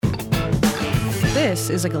This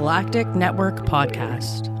is a Galactic Network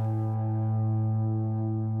podcast.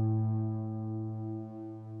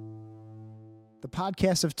 The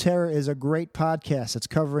Podcast of Terror is a great podcast. It's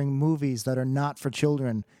covering movies that are not for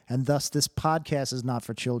children, and thus this podcast is not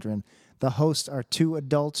for children. The hosts are two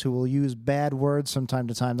adults who will use bad words from time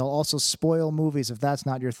to time. They'll also spoil movies if that's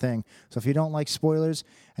not your thing. So if you don't like spoilers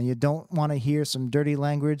and you don't want to hear some dirty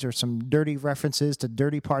language or some dirty references to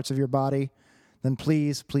dirty parts of your body, then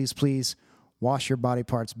please, please, please wash your body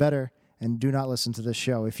parts better and do not listen to this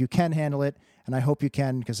show. If you can handle it, and I hope you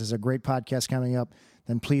can because there's a great podcast coming up,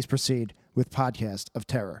 then please proceed with Podcast of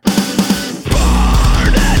Terror. Burn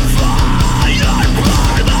and fire,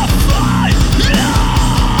 burn the fire. Burn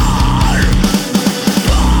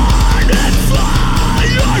and fire,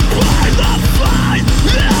 burn the fire.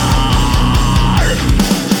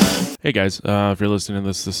 Hey guys, if you're listening to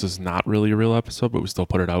this is not really a real episode, but we still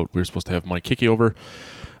put it out. We were supposed to have Mike Hickey over,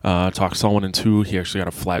 talk Saw 1 and 2. He actually got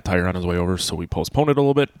a flat tire on his way over, so we postponed it a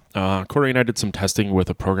little bit. Corey and I did some testing with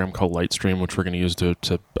a program called Lightstream, which we're going to use to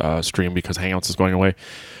stream because Hangouts is going away.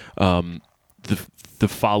 The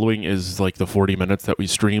following is like the 40 minutes that we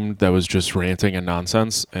streamed that was just ranting and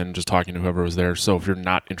nonsense and just talking to whoever was there. So if you're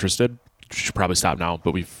not interested, you should probably stop now,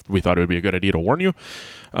 but we thought it would be a good idea to warn you.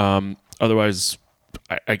 Otherwise,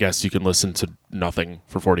 I guess you can listen to nothing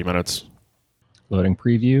for 40 minutes. Loading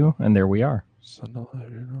preview, and there we are.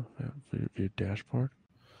 View dashboard.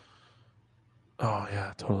 Oh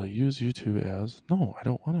yeah, totally. Use YouTube as. No, I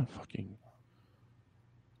don't want to fucking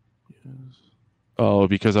use. Oh,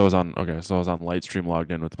 because I was on. Okay, so I was on Lightstream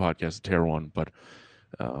logged in with the Podcast Terror one, but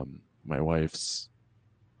my wife's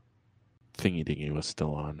thingy dingy was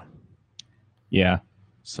still on. Yeah.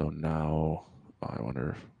 So now I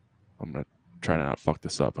wonder. I'm gonna try to not fuck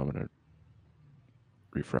this up. I'm gonna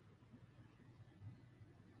refresh.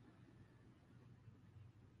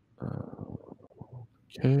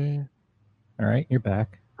 Okay. All right, you're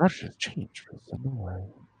back. Russia changed for some way.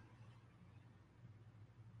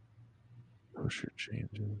 Russia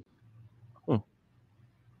changes. Oh.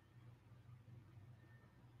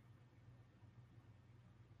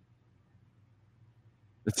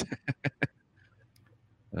 It's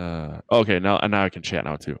okay, now I can chat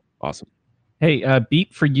now too. Awesome. Hey,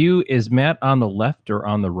 Beat, for you, is Matt on the left or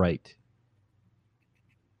on the right?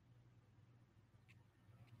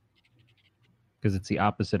 Because it's the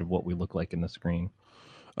opposite of what we look like in the screen.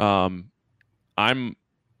 I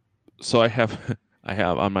have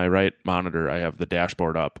on my right monitor, I have the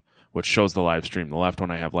dashboard up, which shows the live stream. The left one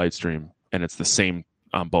I have live stream, and it's the same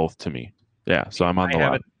on both to me. Yeah, so I'm on the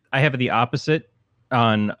left. I have it the opposite.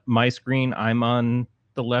 On my screen, I'm on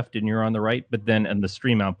the left and you're on the right, but then in the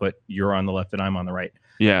stream output, you're on the left and I'm on the right.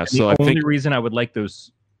 Yeah, and so the only reason I would like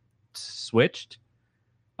those switched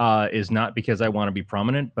is not because I want to be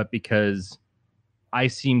prominent, but because I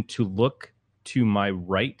seem to look to my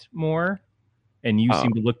right more, and you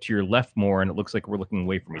seem to look to your left more, and it looks like we're looking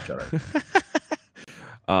away from each other.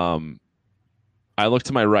 I look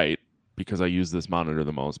to my right because I use this monitor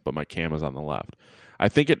the most, but my cam is on the left. I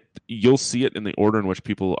think you'll see it in the order in which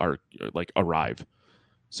people are like arrive.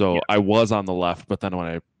 So yeah. I was on the left, but then when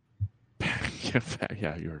I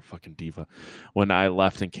yeah, you're a fucking diva. When I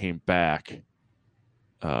left and came back,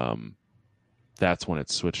 that's when it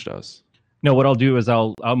switched us. No, what I'll do is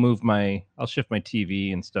I'll shift my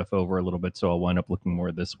TV and stuff over a little bit, so I'll wind up looking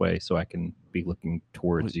more this way, so I can be looking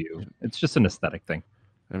towards you. It's just an aesthetic thing.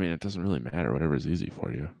 I mean, it doesn't really matter. Whatever is easy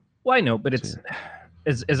for you. Well, I know, but it's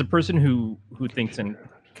as a person who thinks in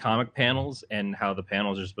comic panels and how the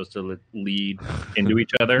panels are supposed to lead into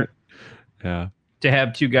each other. Yeah. To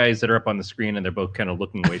have two guys that are up on the screen and they're both kind of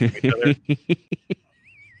looking away from each other.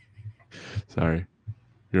 Sorry,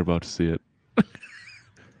 you're about to see it.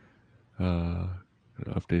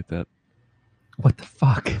 Update that. What the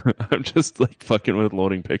fuck? I'm just like fucking with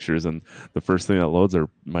loading pictures, and the first thing that loads are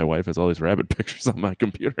my wife has all these rabbit pictures on my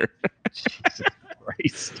computer. Jesus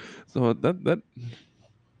Christ! So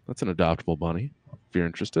that's an adoptable bunny. If you're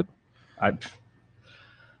interested, I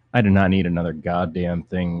do not need another goddamn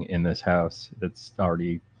thing in this house. It's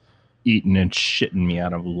already eating and shitting me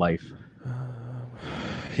out of life.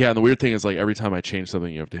 Yeah, and the weird thing is, like, every time I change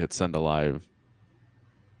something, you have to hit send to live.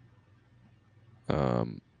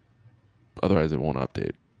 Otherwise it won't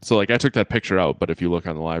update. So like I took that picture out, but if you look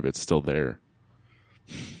on the live, it's still there.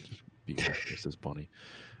 This is bunny.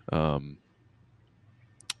 I'm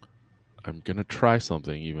gonna try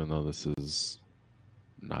something, even though this is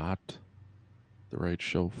not the right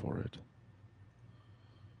show for it.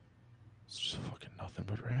 It's just fucking nothing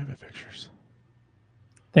but rabbit pictures.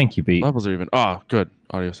 Thank you, Beat. Levels are even. Oh, good.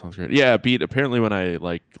 Audio sounds great. Yeah, Beat. Apparently, when I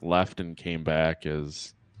like left and came back,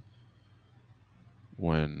 is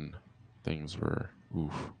when things were when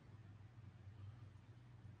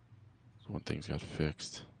things got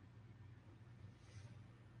fixed.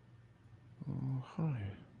 Oh, hi.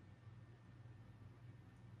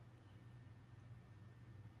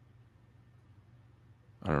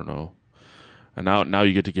 I don't know. And now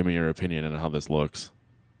you get to give me your opinion on how this looks.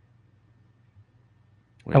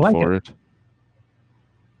 Wait I like for it.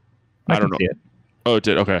 I don't know. See it. Oh, it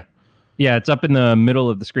did. Okay. Yeah, it's up in the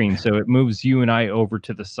middle of the screen, so it moves you and I over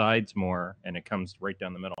to the sides more, and it comes right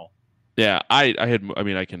down the middle. Yeah,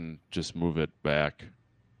 I can just move it back.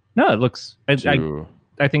 No, it looks. I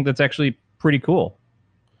think that's actually pretty cool.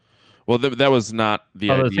 Well, that was not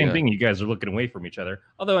the Although idea. the same thing, you guys are looking away from each other.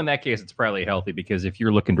 Although in that case, it's probably healthy because if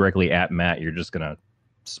you're looking directly at Matt, you're just gonna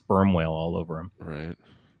sperm whale all over him. Right,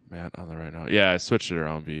 Matt on the right now. Yeah, I switched it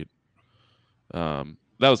around, Pete. That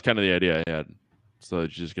was kind of the idea I had. So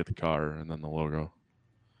that you just get the car and then the logo.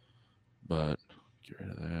 But get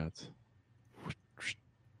rid of that.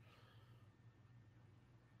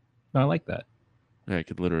 I like that. Yeah, I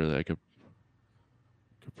could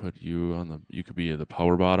put you on the. You could be the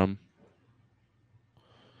power bottom.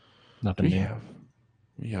 Nothing new.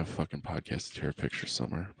 We have fucking podcast terror pictures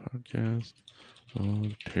somewhere. Podcast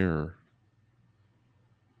of terror.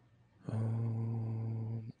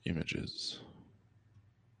 Images.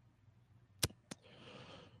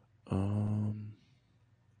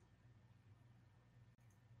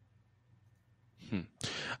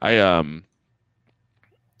 I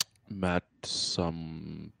met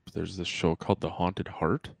there's this show called The Haunted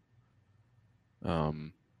Heart.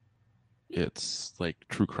 It's like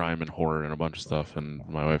true crime and horror and a bunch of stuff, and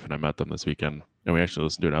my wife and I met them this weekend, and we actually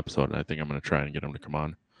listened to an episode, and I think I'm going to try and get them to come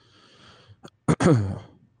on.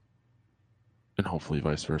 And hopefully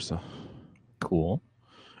vice versa. Cool.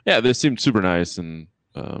 Yeah, they seemed super nice, and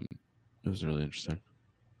it was really interesting.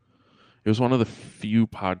 It was one of the few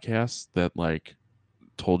podcasts that like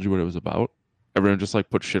told you what it was about. Everyone just like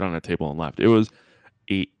put shit on a table and left. It was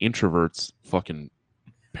a introvert's fucking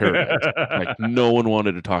paradise. Like no one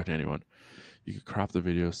wanted to talk to anyone. You could crop the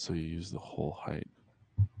video so you use the whole height.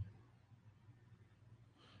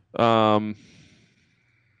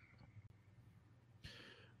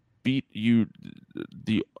 Beat you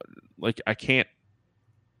I can't.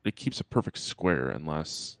 It keeps a perfect square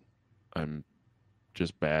unless I'm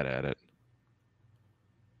just bad at it.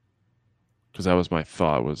 Because that was my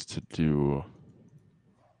thought, was to do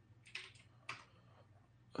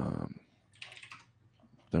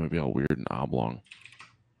that would be all weird and oblong.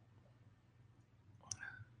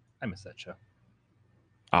 I missed that show.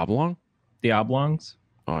 Oblong? The Oblongs?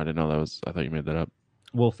 Oh, I didn't know that was. I thought you made that up.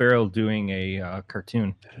 Will Ferrell doing a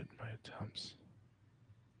cartoon. Did it in my attempts.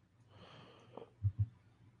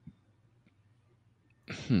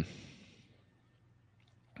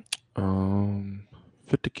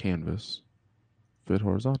 Fit to canvas, fit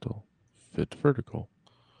horizontal, fit vertical.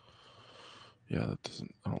 Yeah, that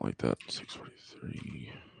doesn't. I don't like that.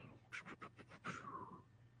 643.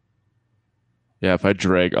 Yeah, if I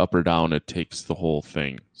drag up or down, it takes the whole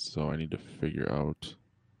thing. So I need to figure out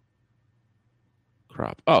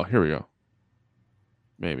crop. Oh, here we go.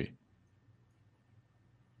 Maybe.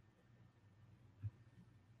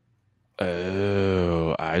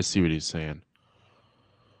 Oh, I see what he's saying.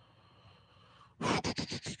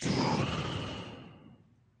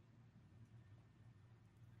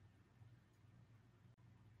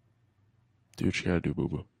 Do what you gotta do, boo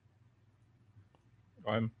boo.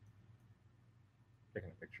 I'm taking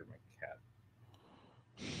a picture of my cat.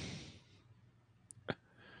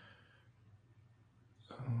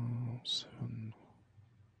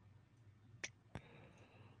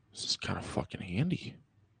 This is kind of fucking handy.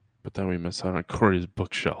 But then we miss out on Corey's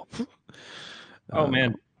bookshelf. Oh,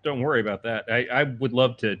 man. Don't worry about that. I would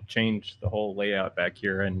love to change the whole layout back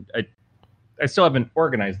here. And I still haven't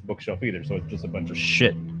organized the bookshelf either. So it's just a bunch of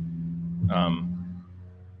shit.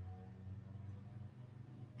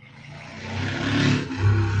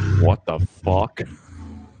 What the fuck?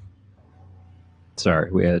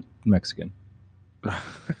 Sorry, we had Mexican.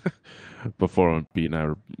 Before when Pete and I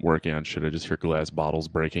were working on shit, I just hear glass bottles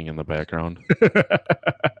breaking in the background.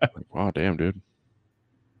 Like, wow, damn, dude.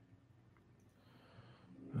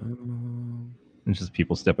 It's just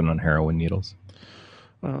people stepping on heroin needles.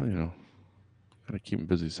 Well, gotta keep them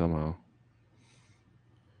busy somehow.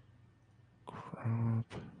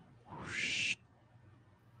 Crop. Whoosh.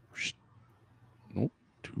 Whoosh. Nope,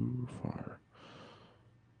 too far.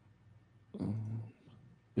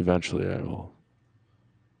 Eventually, I will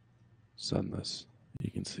send this. You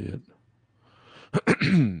can see it.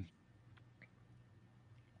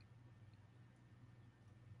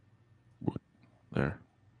 There.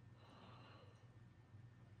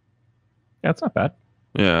 Yeah, it's not bad.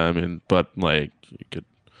 Yeah, I mean, but like you could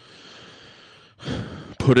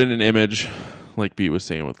put in an image, like Beat was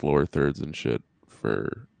saying with lower thirds and shit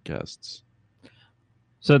for guests.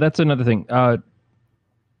 So that's another thing.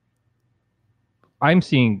 I'm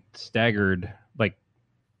seeing staggered, like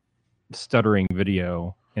stuttering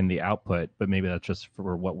video in the output, but maybe that's just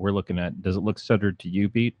for what we're looking at. Does it look stuttered to you,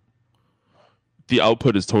 Beat? The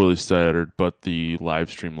output is totally stuttered, but the live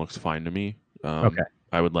stream looks fine to me. Okay.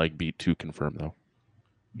 I would like Beat to confirm though.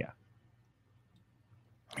 Yeah.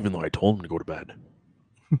 Even though I told him to go to bed.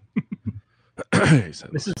 He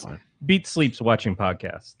said This it is was fine. Beat sleeps watching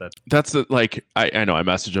podcasts. That's the, like I know I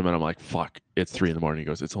messaged him and I'm like, fuck, it's 3 a.m. He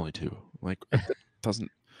goes, it's only 2. I'm like, it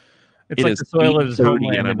doesn't. It's It like is the soil of his 8:30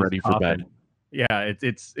 homeland and I'm in his ready for coffin. bed. Yeah,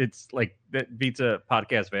 it's like that Beat's a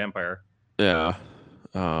podcast vampire. Yeah.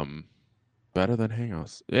 Better than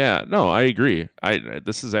Hangouts. Yeah, no, I agree.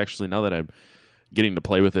 This is actually, now that I'm getting to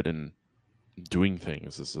play with it and doing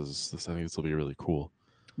things, I think this will be really cool.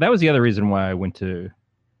 That was the other reason why I went to.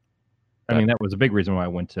 I mean, that was a big reason why I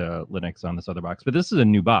went to Linux on this other box. But this is a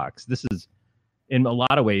new box. This is, in a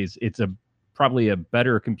lot of ways, it's probably a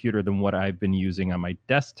better computer than what I've been using on my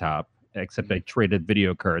desktop. Except I traded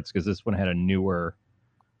video cards because this one had a newer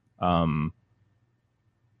NVIDIA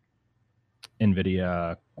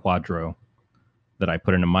Quadro that I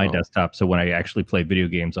put into my desktop. So when I actually play video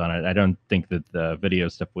games on it, I don't think that the video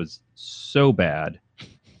stuff was so bad.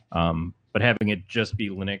 But having it just be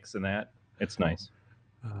Linux and that, it's nice.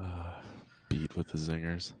 Beat with the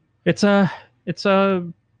zingers. It's a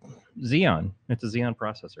Xeon. It's a Xeon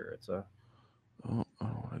processor. It's a Oh, I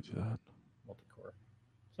don't want to do that. multi-core.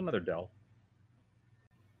 It's another Dell.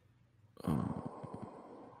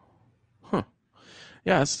 Huh.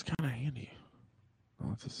 Yeah, this is kind of handy.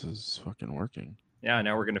 Oh, this is fucking working. Yeah,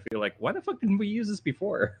 now we're gonna feel like, why the fuck didn't we use this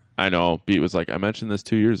before? I know. Beat was like, I mentioned this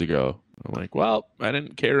 2 years ago. I'm like, well, I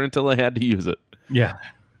didn't care until I had to use it. Yeah.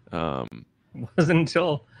 It wasn't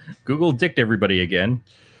until Google dicked everybody again,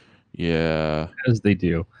 Yeah. as they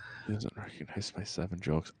do. He doesn't recognize my 7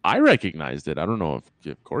 jokes. I recognized it. I don't know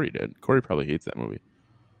if Corey did. Corey probably hates that movie.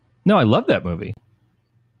 No, I love that movie.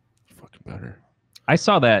 Fucking better. I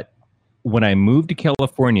saw that when I moved to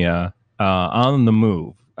California on the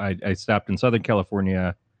move. I stopped in Southern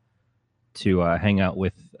California to hang out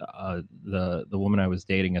with the woman I was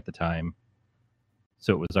dating at the time.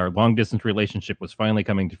 So it was our long distance relationship was finally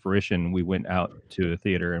coming to fruition. We went out to a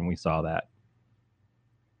theater and we saw that.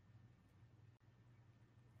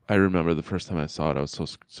 I remember the first time I saw it, I was so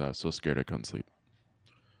scared I couldn't sleep.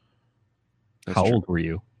 That's How true. old were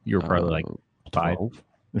you? You were probably like 5. 12?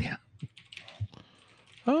 Yeah.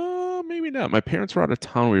 Maybe not. My parents were out of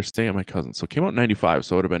town. We were staying at my cousin's, so it came out in 95,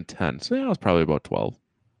 so it would have been 10. So yeah, I was probably about 12.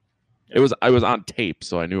 I was on tape,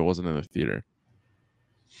 so I knew it wasn't in the theater.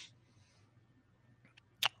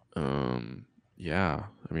 Yeah.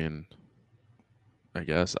 I mean, I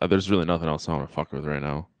guess there's really nothing else I want to fuck with right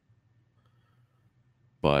now.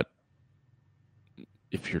 But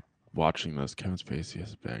if you're watching this, Kevin Spacey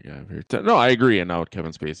is a bad guy. No, I agree. And now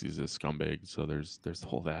Kevin Spacey's a scumbag. So there's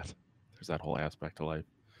that whole aspect to life.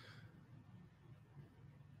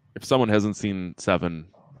 If someone hasn't seen 7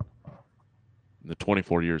 in the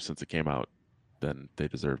 24 years since it came out, then they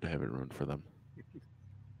deserve to have it ruined for them.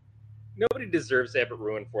 Nobody deserves to have it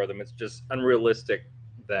ruined for them. It's just unrealistic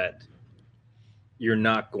that you're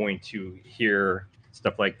not going to hear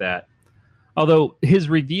stuff like that. Although his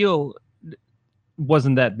reveal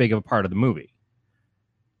wasn't that big of a part of the movie.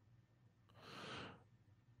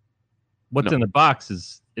 What's in the box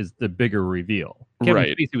is the bigger reveal. Kevin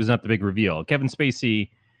Spacey was not the big reveal. Kevin Spacey,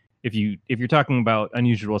 if you're talking about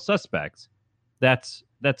Unusual Suspects, that's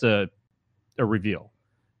a reveal.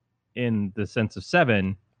 In the sense of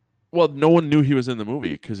 7. Well, no one knew he was in the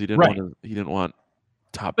movie because he didn't want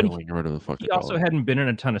top billing or whatever the fuck. He also hadn't been in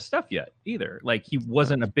a ton of stuff yet either. Like he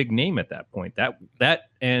wasn't a big name at that point. That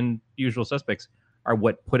and Usual Suspects are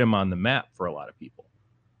what put him on the map for a lot of people.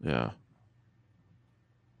 Yeah. I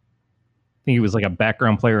think he was like a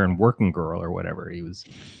background player in Working Girl or whatever. He was.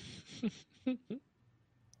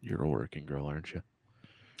 You're a working girl, aren't you?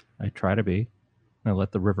 I try to be. I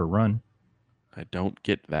let the river run. I don't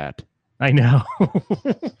get that. I know.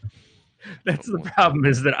 That's the problem,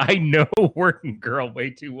 is that I know Working Girl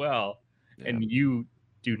way too well, and you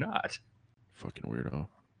do not. Fucking weirdo.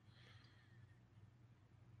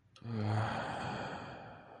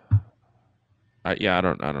 I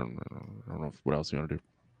don't know what else you want to do.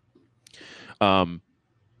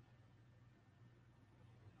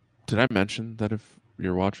 Did I mention that if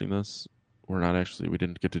you're watching this, we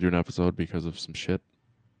didn't get to do an episode because of some shit?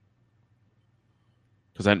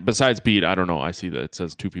 Because besides Beat, I don't know. I see that it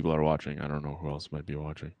says 2 people are watching. I don't know who else might be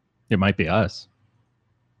watching. It might be us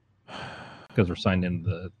because we're signed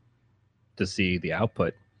in to see the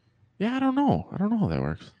output. Yeah, I don't know. I don't know how that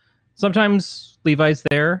works. Sometimes Levi's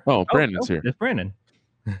there. Oh, Brandon's here. It's Brandon.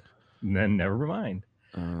 Then never mind.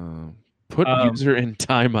 Put user in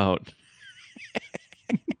timeout.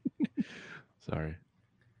 Sorry.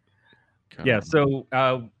 Yeah, so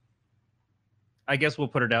I guess we'll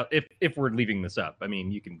put it out if we're leaving this up. I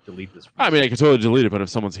mean, you can delete this. I mean, I could totally delete it, but if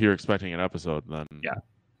someone's here expecting an episode, then yeah.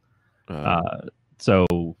 So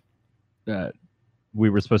we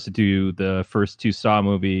were supposed to do the first 2 Saw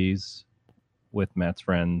movies with Matt's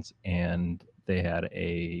friends, and they had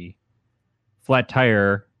a flat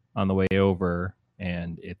tire on the way over,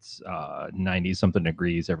 and it's 90-something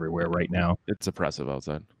degrees everywhere right now. It's oppressive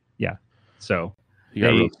outside. Yeah. So you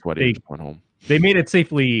got real sweaty when home. They made it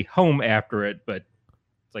safely home after it, but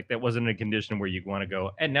it's like that wasn't a condition where you want to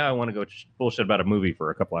go, and now I want to go bullshit about a movie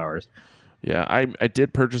for a couple hours. Yeah, I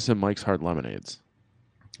did purchase him Mike's Hard Lemonades.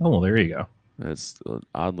 Oh, well, there you go. It's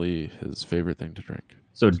oddly his favorite thing to drink.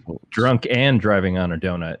 So drunk and driving on a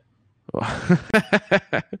donut. Well,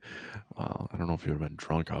 I don't know if you would have been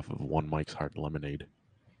drunk off of one Mike's Hard Lemonade.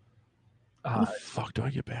 How the fuck do I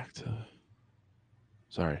get back to?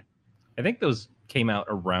 Sorry. I think those came out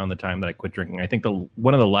around the time that I quit drinking. I think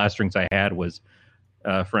one of the last drinks I had was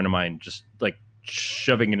a friend of mine just like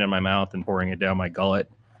shoving it in my mouth and pouring it down my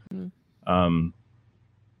gullet.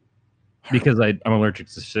 Because I'm allergic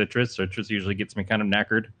to citrus. Citrus usually gets me kind of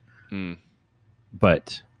knackered.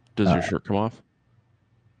 But does your shirt come off?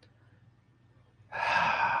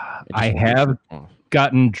 I have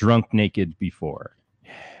gotten drunk naked before.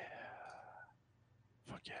 Yeah.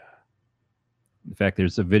 Fuck yeah. In fact,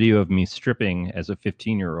 there's a video of me stripping as a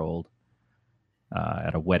 15-year-old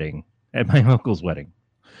at a wedding, at my uncle's wedding.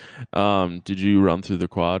 Did you run through the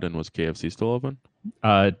quad and was KFC still open?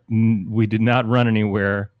 We did not run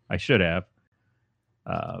anywhere. I should have.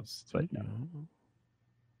 But no.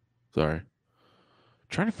 Sorry.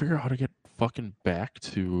 Trying to figure out how to get fucking back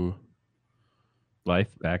to life,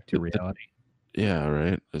 back to reality. Yeah,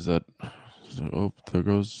 right. Is that? Oh, there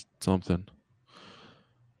goes something.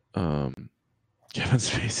 Kevin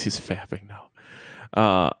Spacey's fapping now.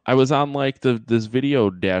 I was on like this video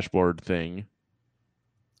dashboard thing.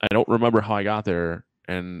 I don't remember how I got there,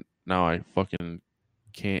 and now I fucking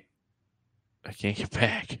can't. I can't get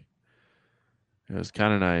back. It was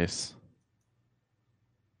kind of nice.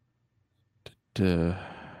 I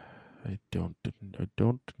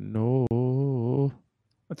don't know.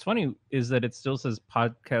 What's funny is that it still says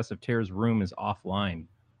Podcast of Terror's room is offline.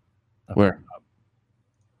 Where?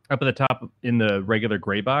 Up at the top in the regular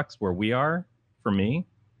gray box where we are, for me.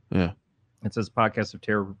 Yeah. It says Podcast of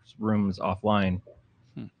Terror's room is offline.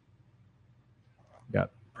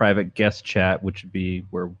 Got private guest chat, which would be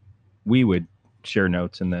where we would share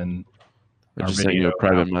notes, and then I just sent you a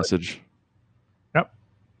private message. Yep.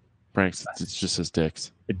 Pranks. It's just his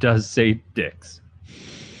dicks. It does say dicks.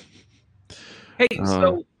 Hey,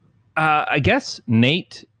 so I guess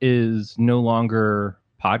Nate is no longer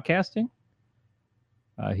podcasting.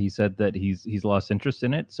 He said that he's lost interest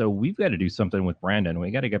in it. So we've got to do something with Brandon. We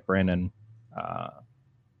got to get Brandon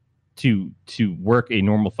to work a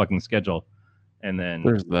normal fucking schedule, and then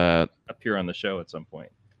there's that appear on the show at some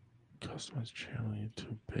point. Customize channel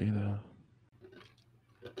YouTube beta.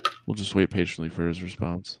 We'll just wait patiently for his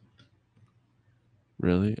response.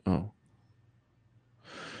 Really? Oh.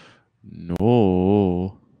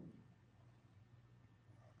 No.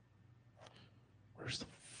 Where's the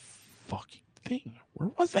fucking thing? Where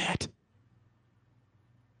was that?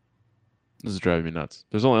 This is driving me nuts.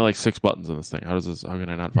 There's only like 6 buttons on this thing. How can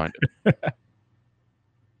I not find it?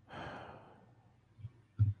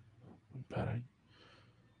 Betting.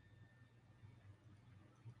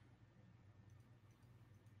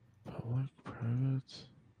 Public, private,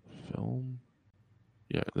 film.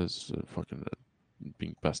 Yeah, this is fucking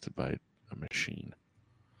being bested by a machine.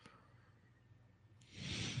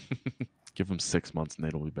 Give him 6 months and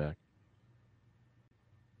it'll be back.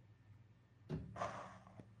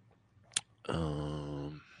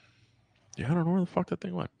 Yeah, I don't know where the fuck that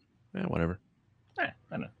thing went. Yeah, whatever. I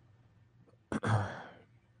know. Do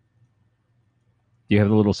you have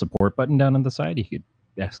the little support button down on the side? You could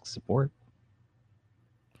ask support.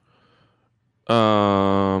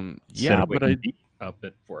 Yeah, but I up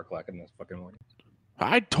at 4:00 in this fucking morning.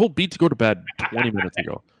 I told Beat to go to bed 20 minutes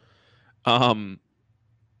ago. I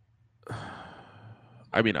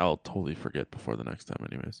mean, I'll totally forget before the next time,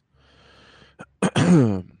 anyways.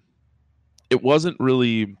 It wasn't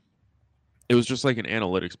really. It was just like an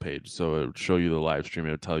analytics page, so it would show you the live stream.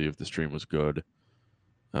 It would tell you if the stream was good.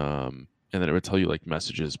 And then it would tell you like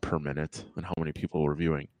messages per minute and how many people were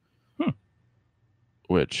viewing.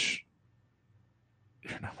 Which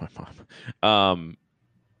you're not my mom.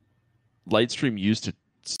 Lightstream used to.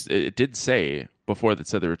 It did say before that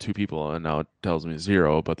said there were 2 people, and now it tells me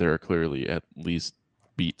 0. But there are clearly at least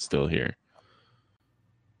beats still here.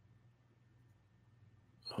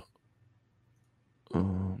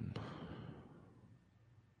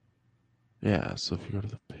 Yeah. So if you go to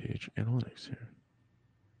the page analytics here.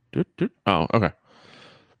 Oh, okay.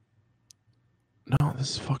 No, this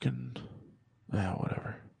is fucking. Yeah,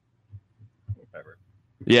 whatever.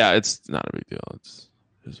 Yeah, it's not a big deal. It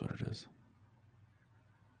is what it is.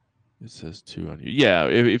 It says 2 on you. Yeah,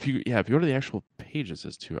 if you go to the actual page, it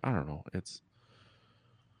says 2. I don't know. It's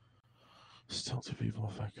still 2 people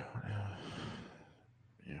if I count.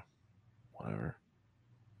 Yeah. Whatever.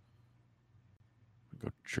 Go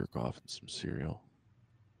jerk off in some cereal.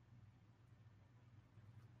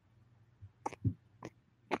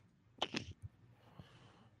 I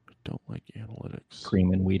don't like analytics.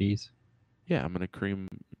 Cream and Wheaties. Yeah, I'm gonna cream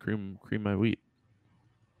my wheat.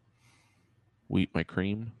 Wheat my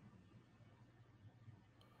cream.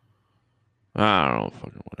 I don't know,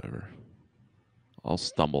 fucking whatever. I'll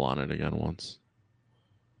stumble on it again once.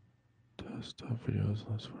 Desktop videos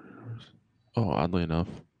last 40 hours. Oh, oddly enough,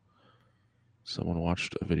 someone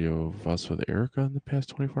watched a video of us with Erica in the past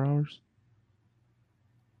 24 hours.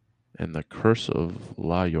 And the Curse of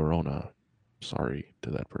La Llorona. Sorry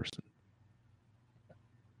to that person.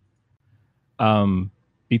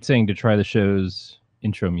 Beat saying to try the show's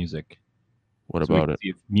intro music. What So we about can it? see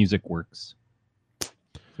if music works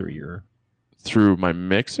Through my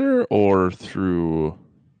mixer or through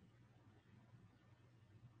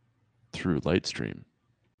Lightstream?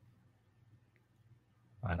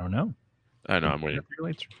 I don't know. I know, I'm waiting.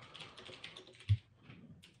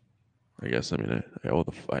 I guess, I mean, I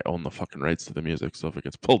own the fucking rights to the music, so if it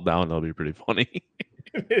gets pulled down, that'll be pretty funny.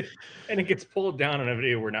 And it gets pulled down in a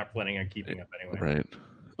video we're not planning on keeping up anyway. Right.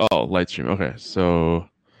 Oh, Lightstream. Okay, so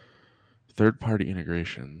third-party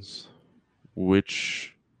integrations,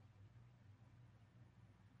 which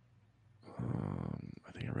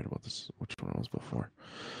I think I read about this. Which one it was before?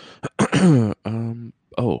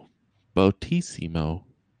 Botissimo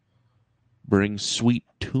brings sweet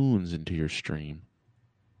tunes into your stream.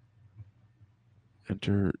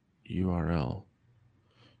 Enter URL.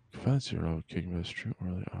 Find 0, kicking by stream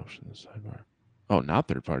early option in the sidebar. Oh, not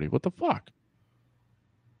third party. What the fuck?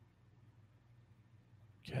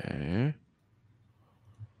 Okay.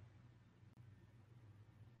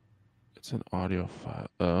 It's an audio file.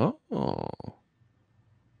 Oh.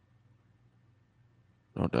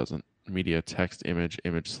 No, it doesn't. Media, text, image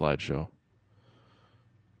slideshow.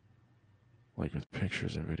 Like with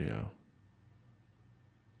pictures and video.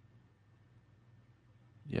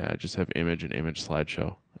 Yeah, I just have image and image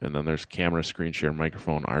slideshow. And then there's camera, screen share,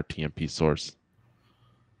 microphone, RTMP source.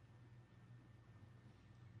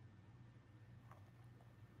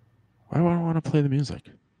 Why do I want to play the music?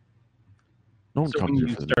 No one So comes when here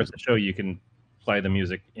you for the start music. the show, you can play the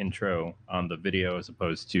music intro on the video as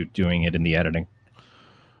opposed to doing it in the editing.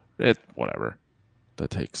 Whatever. That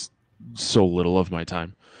takes so little of my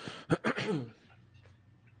time.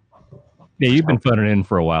 Yeah, you've been phoning in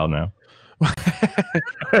for a while now.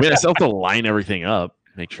 I mean, I still have to line everything up,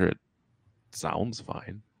 make sure it sounds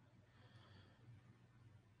fine.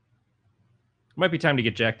 It might be time to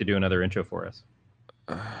get Jack to do another intro for us.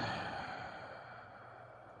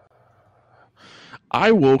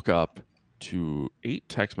 I woke up to 8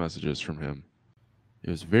 text messages from him. It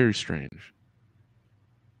was very strange.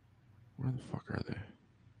 Where the fuck are they?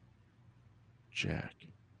 Jack.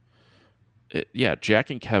 Yeah, Jack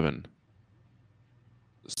and Kevin.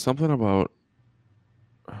 Something about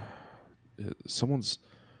someone's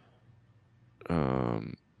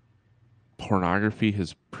pornography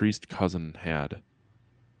his priest cousin had.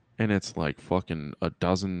 And it's like fucking a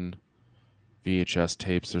dozen VHS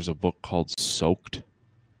tapes. There's a book called Soaked.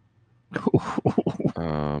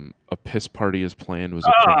 A piss party is planned was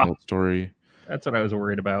a criminal story. That's what I was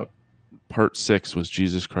worried about. Part 6 was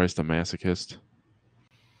Jesus Christ a Masochist.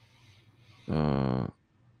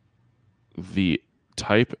 The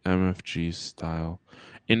type MFG style.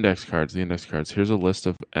 Index cards. The index cards. Here's a list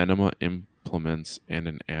of enema implements and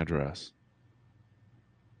an address.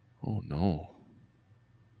 Oh no.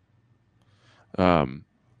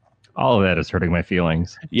 All of that is hurting my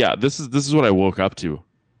feelings. Yeah, this is what I woke up to.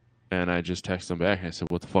 And I just texted them back and I said,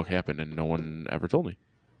 what the fuck happened? And no one ever told me.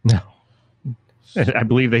 No. I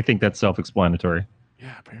believe they think that's self-explanatory.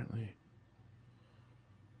 Yeah, apparently.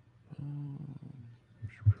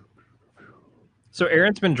 So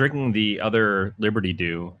Erin's been drinking the other Liberty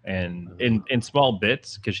Dew, and in small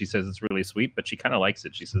bits because she says it's really sweet, but she kind of likes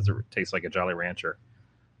it. She says it tastes like a Jolly Rancher.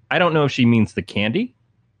 I don't know if she means the candy.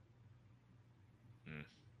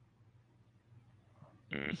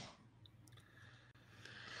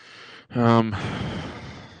 Let me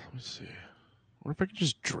see. I wonder if I could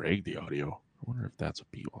just drag the audio. I wonder if that's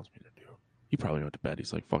what Pete wants me to do. He probably went to bed.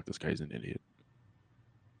 He's like, "Fuck, this guy's an idiot."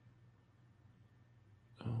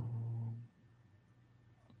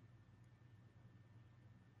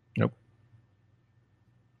 Nope.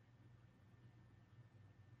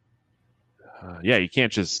 Yeah, you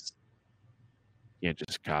can't just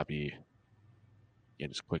copy. You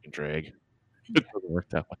can't just click and drag. It doesn't work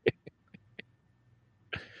that way.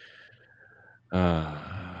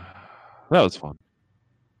 That was fun.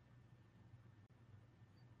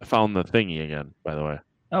 I found the thingy again, by the way.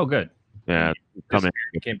 Oh, good. Yeah, come in.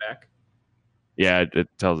 It came back. Yeah, it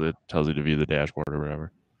tells you to view the dashboard or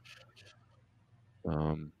whatever.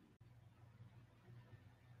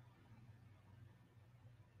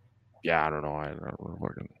 Yeah, I don't know. I don't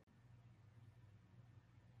know.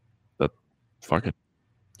 That fuck it.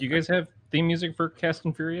 Do you guys have theme music for Fast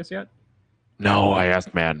and Furious yet? No, I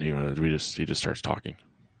asked Matt, and he just starts talking.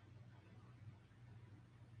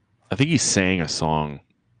 I think he sang a song.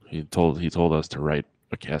 He told us to write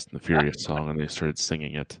a Fast and the Furious song, and they started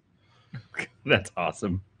singing it. That's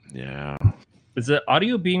awesome. Yeah. Is the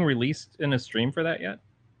audio being released in a stream for that yet?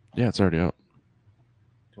 Yeah, it's already out.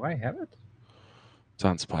 Do I have it? It's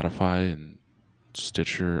on Spotify and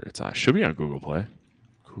Stitcher. It should be on Google Play.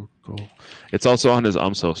 Cool. It's also on his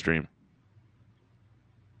UMSO stream.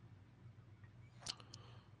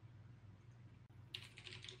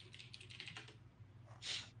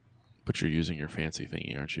 But you're using your fancy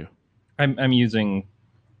thingy, aren't you? I'm using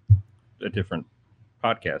a different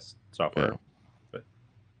podcast software. Yeah. But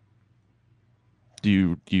do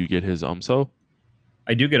you get his UMSO?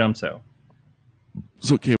 I do get UMSO.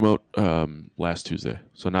 So it came out last Tuesday.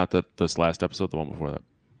 So not this last episode, the one before that.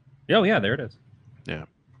 Oh yeah, there it is. Yeah.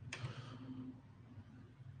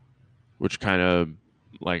 Which kind of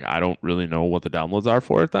like I don't really know what the downloads are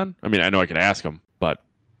for it then. I mean, I know I could ask him, but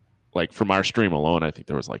like from our stream alone, I think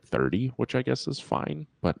there was like 30, which I guess is fine.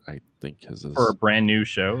 But I think his is for a brand new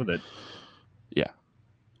show that. Yeah.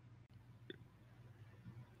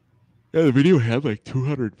 Yeah, the video had like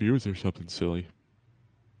 200 views or something silly.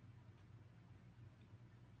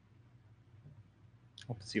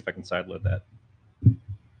 I'll have to see if I can sideload that,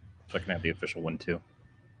 so I can have the official one too.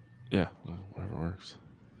 Yeah, whatever works.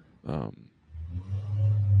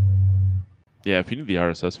 Yeah, if you need the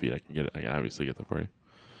RSS feed, I can get it. I can obviously get that for you.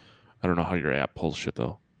 I don't know how your app pulls shit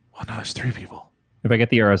though. Oh no, there's 3 people. If I get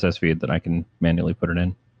the RSS feed, then I can manually put it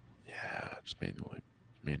in. Yeah, just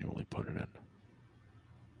manually put it in.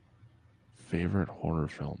 Favorite horror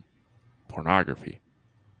film? Pornography.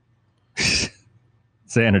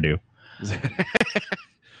 Xanadu. Such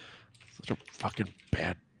a fucking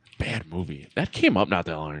bad movie. That came up not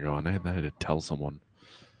that long ago, and I had to tell someone.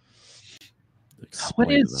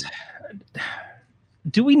 What is?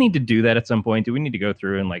 Do we need to do that at some point? Do we need to go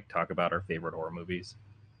through and like talk about our favorite horror movies?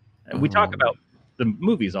 We talk about the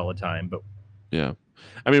movies all the time, but yeah,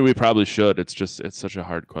 I mean, we probably should. It's such a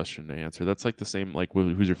hard question to answer. That's like the same, like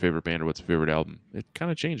who's your favorite band or what's your favorite album? It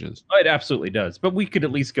kind of changes. It absolutely does. But we could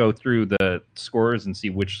at least go through the scores and see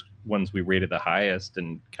which ones we rated the highest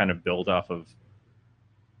and kind of build off of.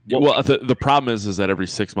 Well, the problem is that every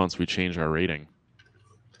 6 months we change our rating.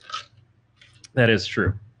 That is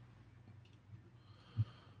true.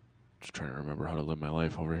 Just trying to remember how to live my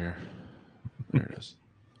life over here. There it is.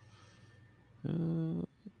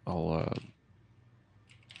 I'll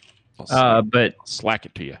slack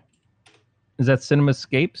it to you. Is that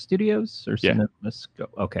CinemaScape Studios or Yeah.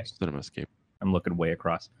 CinemaScope? Okay, CinemaScape. I'm looking way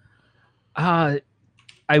across. I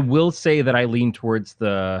will say that I lean towards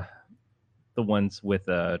the ones with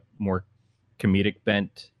a more comedic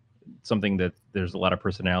bent, something that there's a lot of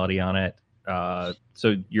personality on it.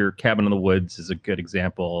 So your Cabin in the Woods is a good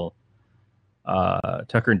example.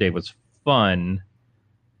 Tucker and Dave was fun.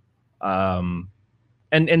 And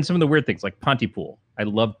some of the weird things like Pontypool. I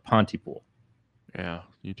love Pontypool. Yeah,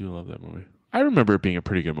 you do love that movie. I remember it being a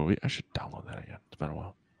pretty good movie. I should download that again. It's been a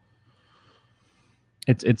while.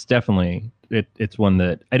 It's definitely it's one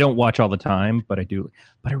that I don't watch all the time, but I do.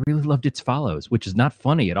 But I really loved It's Follows, which is not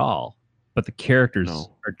funny at all, but the characters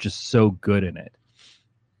are just so good in it.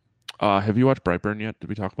 Have you watched Brightburn yet? Did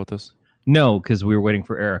we talk about this? No, because we were waiting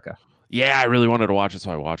for Erica. Yeah, I really wanted to watch it,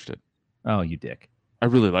 so I watched it. Oh, you dick. I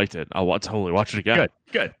really liked it. I'll totally watch it again.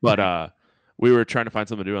 Good. But we were trying to find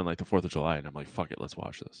something to do on like the 4th of July, and I'm like, fuck it, let's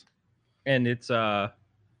watch this. And it's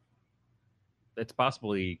it's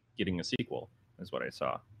possibly getting a sequel, is what I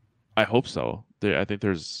saw. I hope so. I think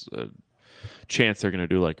there's a chance they're going to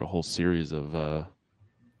do like a whole series of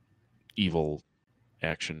evil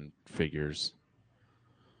action figures.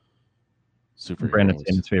 Brandon Superheroes.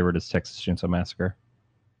 Sanders' favorite is Texas Chainsaw Massacre.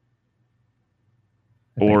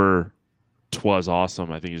 Or Twas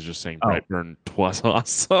Awesome. I think he's just saying Brightburn Twas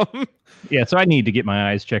Awesome. Yeah, so I need to get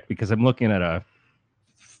my eyes checked because I'm looking at a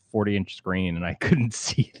 40-inch screen and I couldn't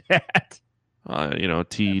see that.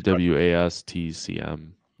 TWAS,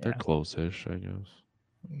 TCM. They're Yeah. close-ish, I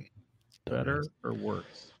guess. Better or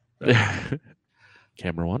worse?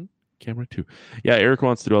 Camera 1, Camera 2. Yeah, Eric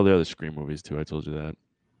wants to do all the other Scream movies too. I told you that.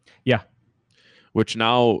 Yeah. Which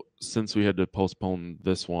now, since we had to postpone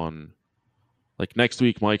this one, like next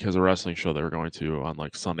week, Mike has a wrestling show that we're going to on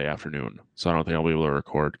like Sunday afternoon. So I don't think I'll be able to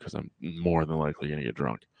record because I'm more than likely going to get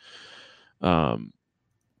drunk.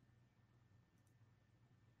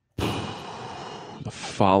 The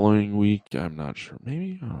following week, I'm not sure.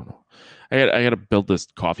 Maybe, I don't know. I got to build this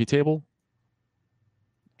coffee table.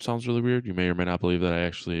 Sounds really weird. You may or may not believe that I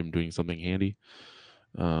actually am doing something handy.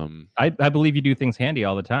 I believe you do things handy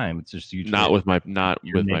all the time. It's just usually not with my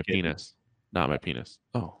naked. penis. Not my penis.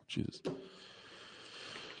 Oh, Jesus.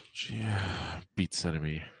 Beat sending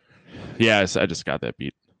me. Yeah, I just got that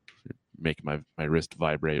beat. Make my wrist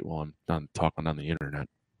vibrate while I'm done talking on the internet.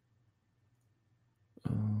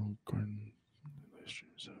 Gordon,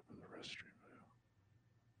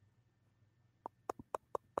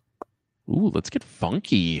 ooh, let's get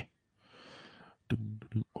funky.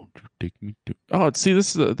 Oh, see,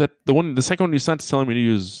 this is the second one you sent is telling me to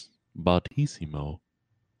use Bautissimo.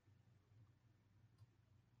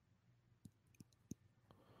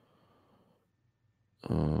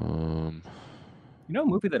 You know, a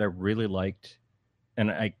movie that I really liked, and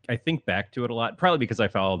I think back to it a lot, probably because I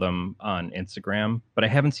follow them on Instagram, but I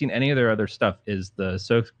haven't seen any of their other stuff, is the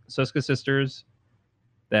Soska Sisters,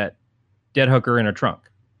 that Dead Hooker in a Trunk.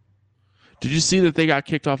 Did you see that they got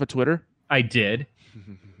kicked off of Twitter? I did.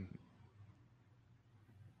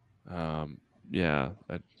 Yeah.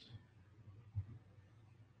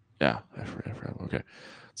 I forgot. Okay.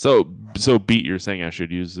 So Beat, you're saying I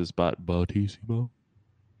should use this Bautissimo?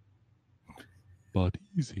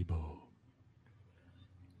 Bautissimo.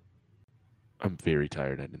 I'm very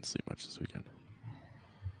tired. I didn't sleep much this weekend.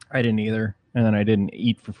 I didn't either. And then I didn't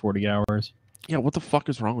eat for 40 hours. Yeah, what the fuck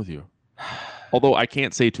is wrong with you? Although I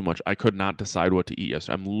can't say too much. I could not decide what to eat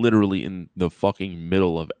yesterday. I'm literally in the fucking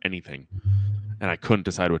middle of anything. And I couldn't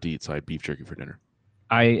decide what to eat, so I had beef jerky for dinner.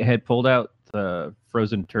 I had pulled out the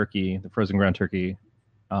frozen ground turkey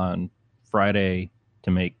on Friday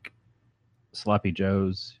to make Sloppy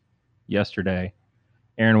Joes yesterday.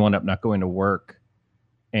 Aaron wound up not going to work,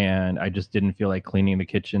 and I just didn't feel like cleaning the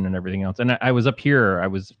kitchen and everything else. And I was up here. I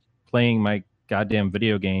was playing my goddamn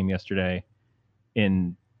video game yesterday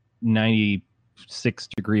in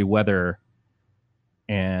 96-degree weather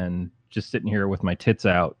and just sitting here with my tits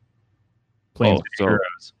out playing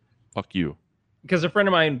Heroes. Fuck you. Because a friend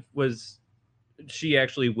of mine she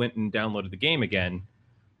actually went and downloaded the game again,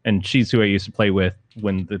 and she's who I used to play with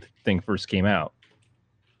when the thing first came out.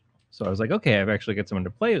 So I was like, okay, I've actually got someone to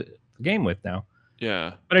play the game with now.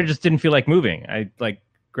 Yeah. But I just didn't feel like moving. I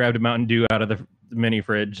grabbed a Mountain Dew out of the mini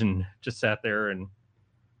fridge and just sat there and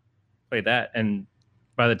played that. And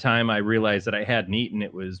by the time I realized that I hadn't eaten,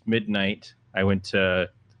 it was midnight. I went to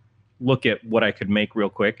look at what I could make real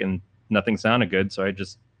quick, and nothing sounded good, so I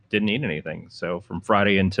just didn't eat anything. So from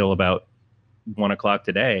Friday until about 1 o'clock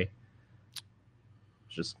today,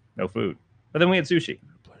 just no food. But then we had sushi.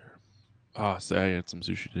 So I had some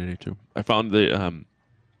sushi today too. I found the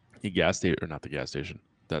gas station, or not the gas station.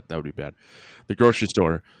 That would be bad. The grocery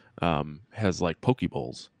store has like poke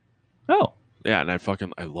bowls. Oh. Yeah, and I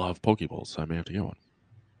love poke bowls, so I may have to get one.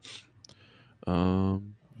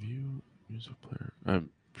 View music player. I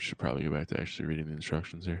should probably go back to actually reading the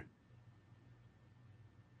instructions here.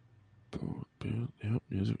 Yep,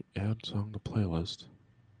 music, add song to playlist.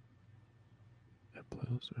 Add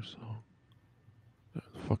playlist or song.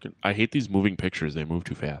 I hate these moving pictures. They move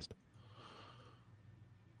too fast.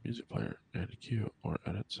 Music player, add a queue, or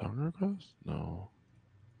edit song request? No.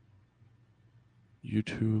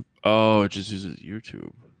 YouTube. Oh, it just uses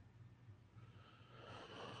YouTube.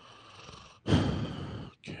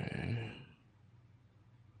 Okay.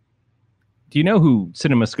 Do you know who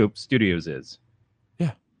CinemaScope Studios is?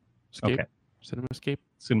 Yeah. Escape. Okay.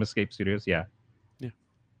 CinemaScape Studios, yeah. I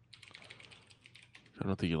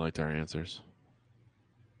don't think you liked our answers.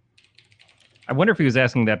 I wonder if he was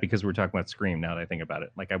asking that because we're talking about Scream now that I think about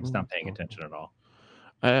it. Like I was not paying attention at all.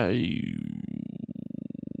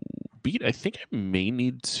 Beat, I think I may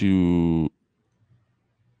need to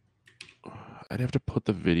I'd have to put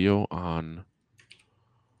the video on.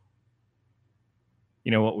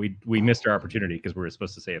 You know what? We missed our opportunity because we were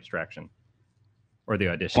supposed to say abstraction or the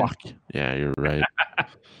audition. Fuck. Yeah, you're right.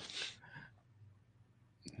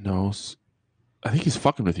 I think he's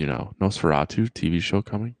fucking with you now. Nosferatu TV show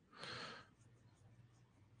coming.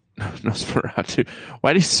 Nosferatu.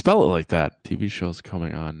 Why do you spell it like that? TV show's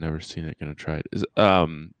coming on. Never seen it. Gonna try it. Is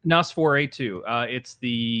Nos 4A2. It's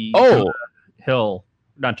the Oh Hill,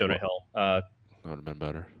 not Jonah Hill. that would have been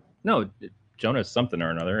better. No, Jonah's something or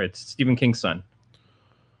another. It's Stephen King's son.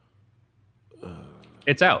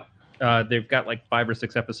 It's out. They've got like 5 or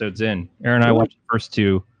 6 episodes in. Aaron and I watched the first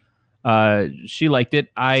 2. She liked it.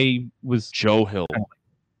 I was Joe Hill.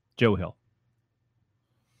 Joe Hill.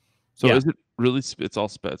 So Yeah. is it really? It's all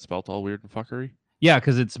spelt all weird and fuckery. Yeah,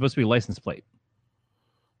 because it's supposed to be a license plate.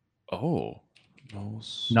 Oh,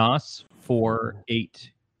 Nos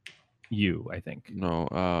 48U, I think. No.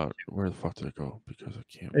 Where the fuck did it go? Because I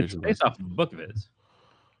can't. It's based off of a book of his.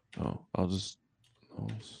 Oh, I'll just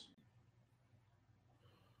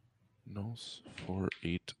Nos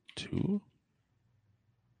 482.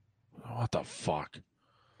 What the fuck?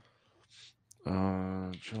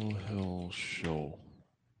 Joe Hill show.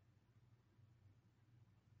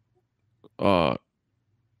 No,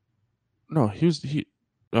 he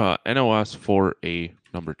NOS 4A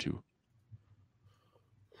number 2.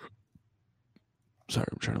 Sorry,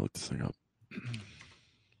 I'm trying to look this thing up.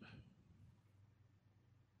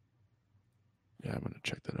 Yeah, I'm gonna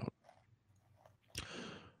check that out.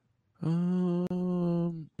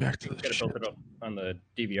 Back to the Got it shit. built up on the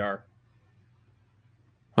DVR.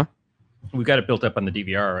 Huh? We've got it built up on the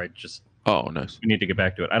DVR. Oh, nice. We need to get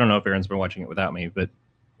back to it. I don't know if Erin's been watching it without me, but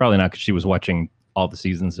probably not because she was watching all the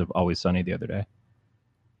seasons of Always Sunny the other day.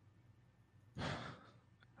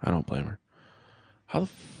 I don't blame her. How the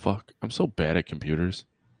fuck? I'm so bad at computers.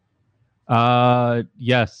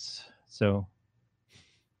 Yes. So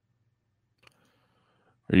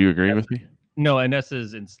Are you agreeing with me? no,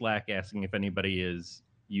 Inessa's in Slack asking if anybody is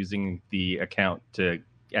using the account to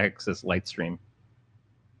access Lightstream.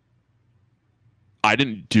 I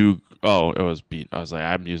didn't do. Oh, it was beat. I was like,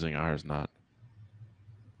 I'm using ours, not.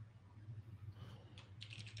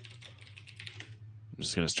 I'm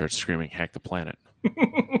just gonna start screaming, "Hack the planet,"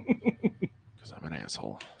 because I'm an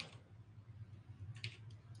asshole.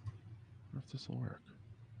 I wonder if this will work.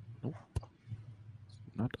 Nope.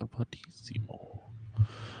 Not a Batissimo.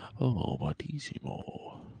 Oh,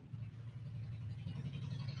 Batissimo.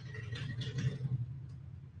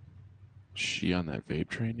 She on that vape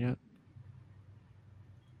train yet?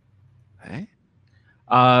 Hey?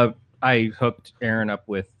 I hooked Erin up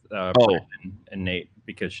with Brandon and Nate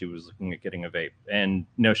because she was looking at getting a vape, and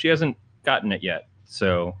no, she hasn't gotten it yet.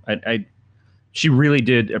 So she really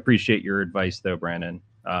did appreciate your advice, though, Brandon.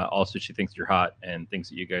 Also, she thinks you're hot and thinks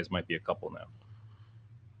that you guys might be a couple now.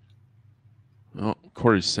 Oh,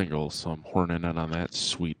 Corey's single, so I'm horning in on that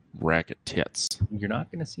sweet racket tits You're not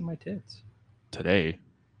going to see my tits. today.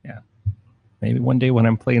 Maybe one day when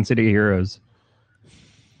I'm playing City of Heroes,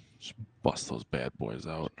 Just bust those bad boys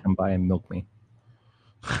out. come by and milk me.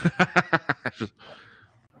 Just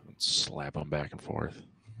slap them back and forth.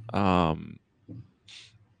 Yeah,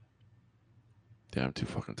 I'm too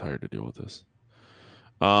fucking tired to deal with this.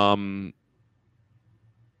 I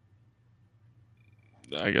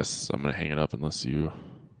guess I'm gonna hang it up unless you.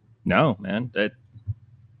 No, man. At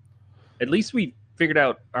least we figured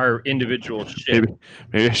out our individual shit.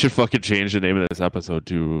 Maybe I should fucking change the name of this episode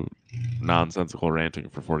to nonsensical ranting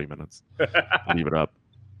for 40 minutes. Leave it up.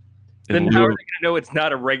 Then how are they going to know it's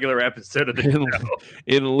not a regular episode of the show?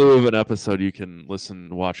 In lieu of an episode, you can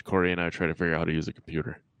watch Corey and I try to figure out how to use a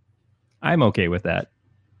computer. I'm okay with that.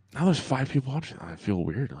 Now there's 5 people watching. I feel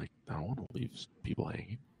weird. Like, I don't want to leave people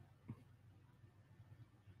hanging.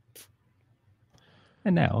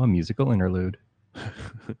 And now a musical interlude.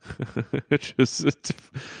 Just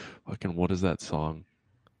fucking, what is that song?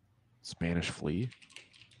 Spanish Flea?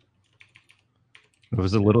 It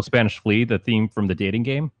was a Little Spanish Flea, the theme from the dating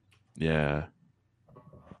game. Yeah.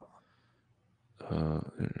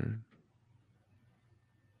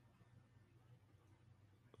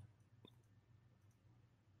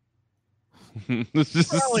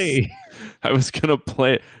 Really? I was gonna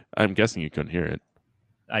play it. I'm guessing you couldn't hear it.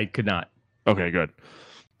 I could not. Okay, good.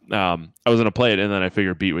 I was gonna play it, and then I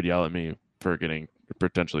figured Beat would yell at me for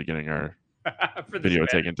potentially getting our For the video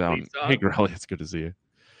Spanish taken down. Flea song. Hey, Grelly, it's good to see you.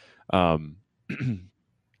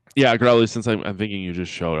 Yeah, Grelly, since I'm thinking you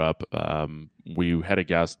just showed up, we had a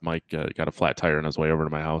guest. Mike got a flat tire on his way over to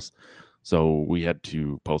my house, so we had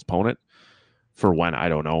to postpone it for when, I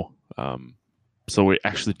don't know. So we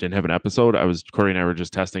actually didn't have an episode. Corey and I were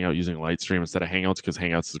just testing out using Lightstream instead of Hangouts because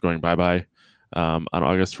Hangouts is going bye-bye on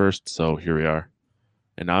August 1st. So here we are.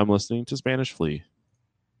 And now I'm listening to Spanish Flea.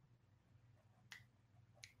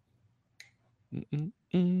 Okay.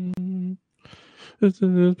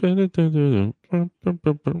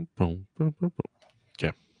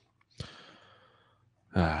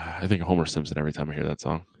 I think of Homer Simpson every time I hear that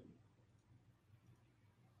song.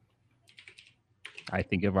 I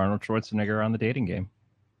think of Arnold Schwarzenegger on The Dating Game.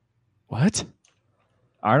 What?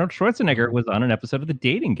 Arnold Schwarzenegger was on an episode of The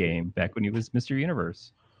Dating Game back when he was Mr.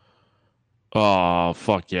 Universe. Oh,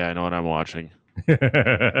 fuck yeah. I know what I'm watching.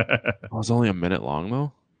 It was only a minute long,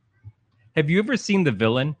 though. Have you ever seen The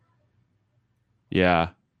Villain?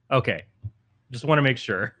 Yeah. Okay. Just want to make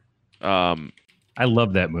sure. I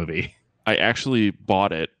love that movie. I actually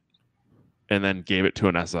bought it and then gave it to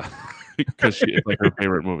Anessa because it's like her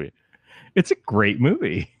favorite movie. It's a great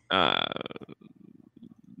movie. No.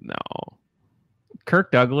 Kirk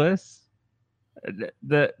Douglas.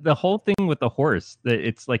 The whole thing with the horse.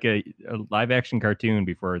 It's like a live action cartoon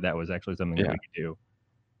before that was actually something that we could do.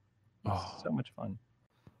 Oh. So much fun.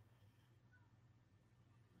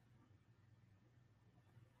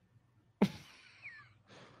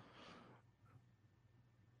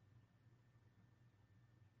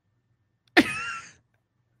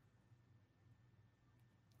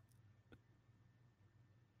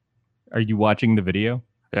 Are you watching the video?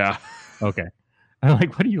 Yeah. Okay. I'm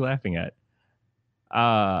like, what are you laughing at?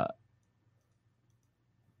 I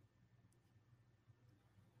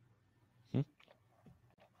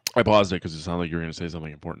paused it because it sounded like you were going to say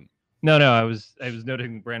something important. No. I was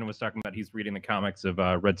noting Brandon was talking about he's reading the comics of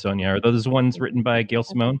Red Sonja. Are those ones written by Gail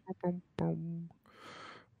Simone?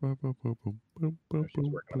 She's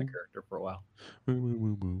working on the character for a while.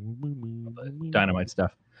 The Dynamite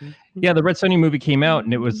stuff. Yeah, the Red Sonja movie came out,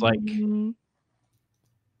 and it was like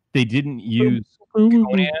they didn't use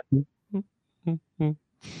Conan,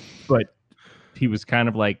 but he was kind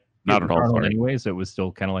of like not at all. Anyway, so it was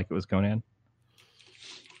still kind of like it was Conan.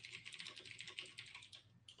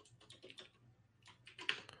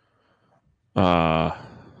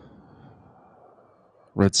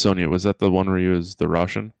 Red Sonja, was that the one where he was the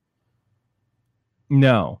Russian?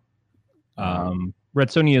 No. Red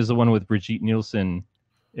Sonja is the one with Brigitte Nielsen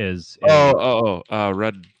is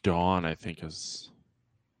Red Dawn, I think is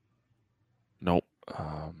nope.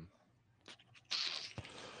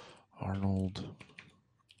 Arnold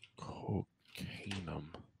Cocainum.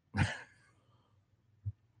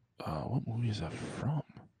 What movie is that from?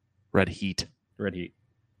 Red Heat.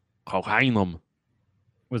 Cocainum.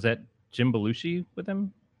 Was that Jim Belushi with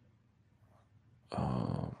him?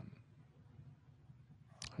 I'm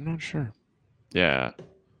not sure. Yeah.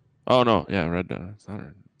 Oh no. Yeah. Red Dawn. It's not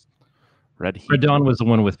Red Heat. Red Dawn was the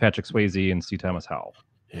one with Patrick Swayze and C. Thomas Howell.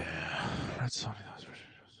 Yeah. Red Sonja.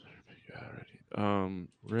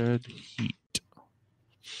 Red Heat.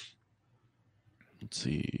 Let's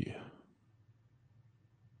see.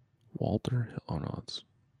 Walter. Oh no,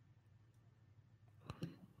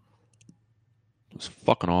 it's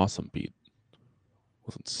fucking awesome, Pete.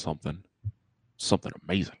 Wasn't something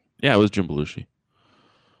amazing. Yeah, it was Jim Belushi.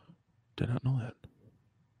 Did not know that.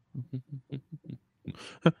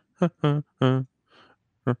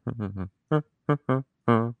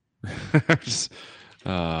 Just, this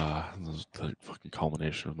was the fucking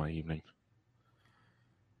culmination of my evening.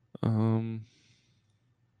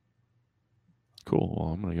 Cool.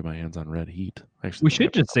 Well, I'm gonna get my hands on Red Heat. Actually, we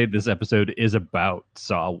should just say this episode is about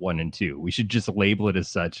Saw 1 and 2. We should just label it as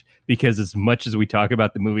such, because as much as we talk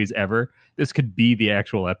about the movies ever, this could be the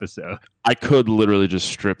actual episode. I could literally just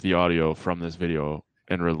strip the audio from this video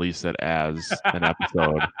and release it as an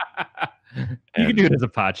episode. You can do it as a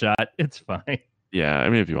pot shot. It's fine. Yeah, I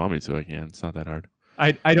mean, if you want me to, I can. It's not that hard.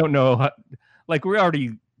 I don't know. Like, we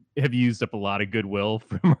already have used up a lot of goodwill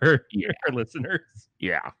from our listeners.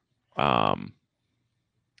 Yeah.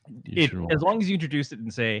 As long as you introduce it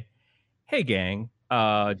and say, hey, gang,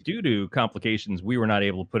 due to complications, we were not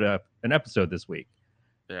able to put up an episode this week.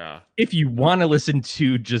 Yeah. If you want to listen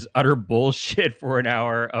to just utter bullshit for an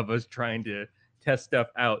hour of us trying to test stuff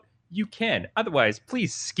out, you can. Otherwise,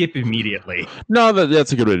 please skip immediately. No,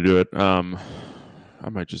 that's a good way to do it. I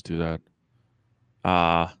might just do that.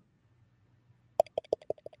 I'm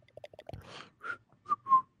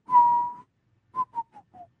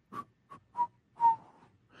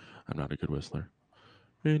not a good whistler.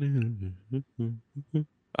 Yeah,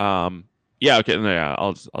 okay, no, yeah,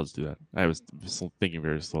 I'll just do that. I was thinking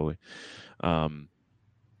very slowly. Turn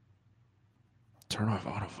off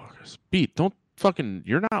autofocus. Beat, don't fucking,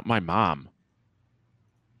 you're not my mom.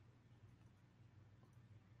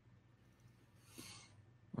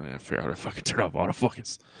 I gotta figure out how to fucking turn off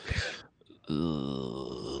autofocus.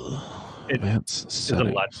 Advanced Is it a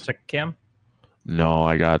settings. Logitech cam? No,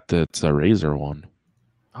 it's a Razer one.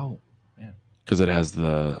 Oh, man. Because it has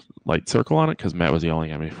the light circle on it. Because Matt was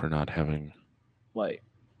yelling at me for not having. Light.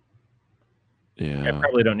 Yeah. I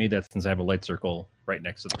probably don't need that since I have a light circle right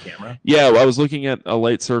next to the camera. Yeah, I was looking at a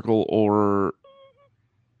light circle or,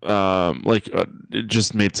 it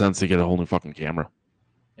just made sense to get a whole new fucking camera.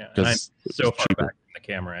 Yeah, and I'm so far cheaper. back from the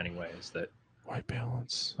camera anyways that White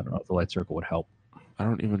balance. I don't know if the light circle would help.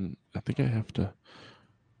 I think I have to.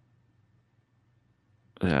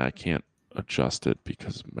 Yeah, I can't adjust it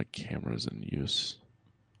because my camera's in use.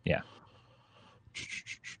 Yeah.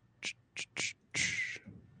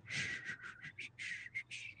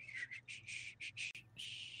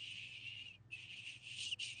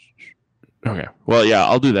 Okay. Well, yeah,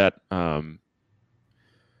 I'll do that. I'm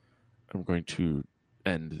going to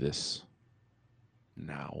end this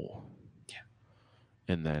now. Yeah.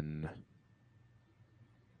 And then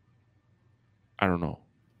I don't know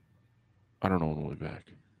when we'll be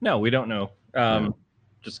back. No, we don't know.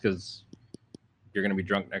 Just because you're going to be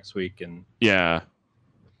drunk next week, and Yeah.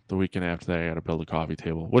 The weekend after that, I got to build a coffee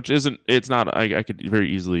table, which it's not, I could very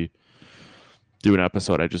easily do an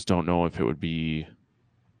episode. I just don't know if it would be,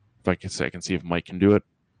 if I can see if Mike can do it.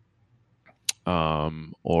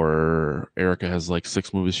 Or Erica has like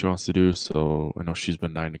 6 movies she wants to do. So I know she's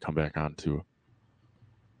been dying to come back on too.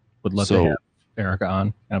 would love to have Erica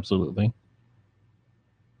on. Absolutely.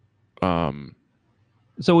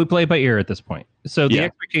 So we play it by ear at this point. So the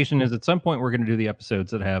expectation is at some point we're going to do the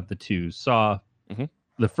episodes that have the 2 Saw,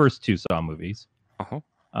 the first 2 Saw movies.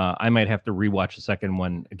 I might have to rewatch the second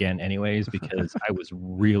one again anyways, because I was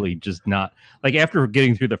really just not like, after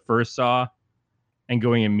getting through the first Saw and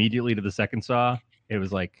going immediately to the second Saw, it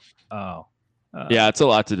was like, yeah, it's a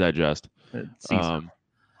lot to digest. Season.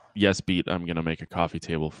 Yes, Beat, I'm going to make a coffee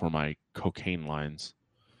table for my cocaine lines.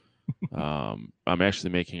 I'm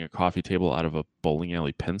actually making a coffee table out of a bowling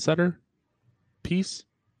alley pin setter piece.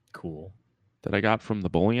 Cool. That I got from the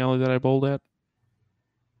bowling alley that I bowled at.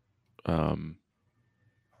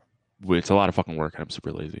 It's a lot of fucking work and I'm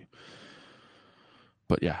super lazy.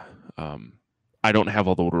 But yeah, I don't have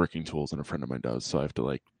all the woodworking tools and a friend of mine does, so I have to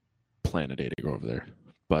like plan a day to go over there.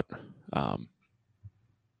 But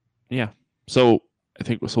yeah. So I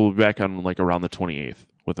think we'll be back on like around the 28th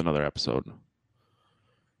with another episode.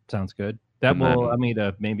 Sounds good. That And will then- allow me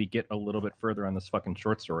to maybe get a little bit further on this fucking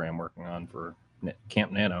short story I'm working on for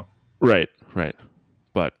Camp Nano. Right.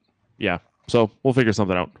 But yeah, so we'll figure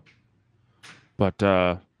something out. But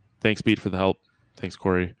thanks, Pete, for the help. Thanks,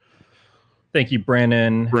 Corey. Thank you,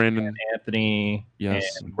 Brandon, Brandon, Anthony,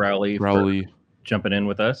 yes, and Rowley for jumping in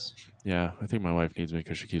with us. Yeah, I think my wife needs me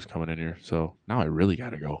because she keeps coming in here. So now I really got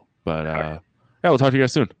to go. But yeah, we'll talk to you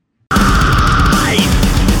guys soon.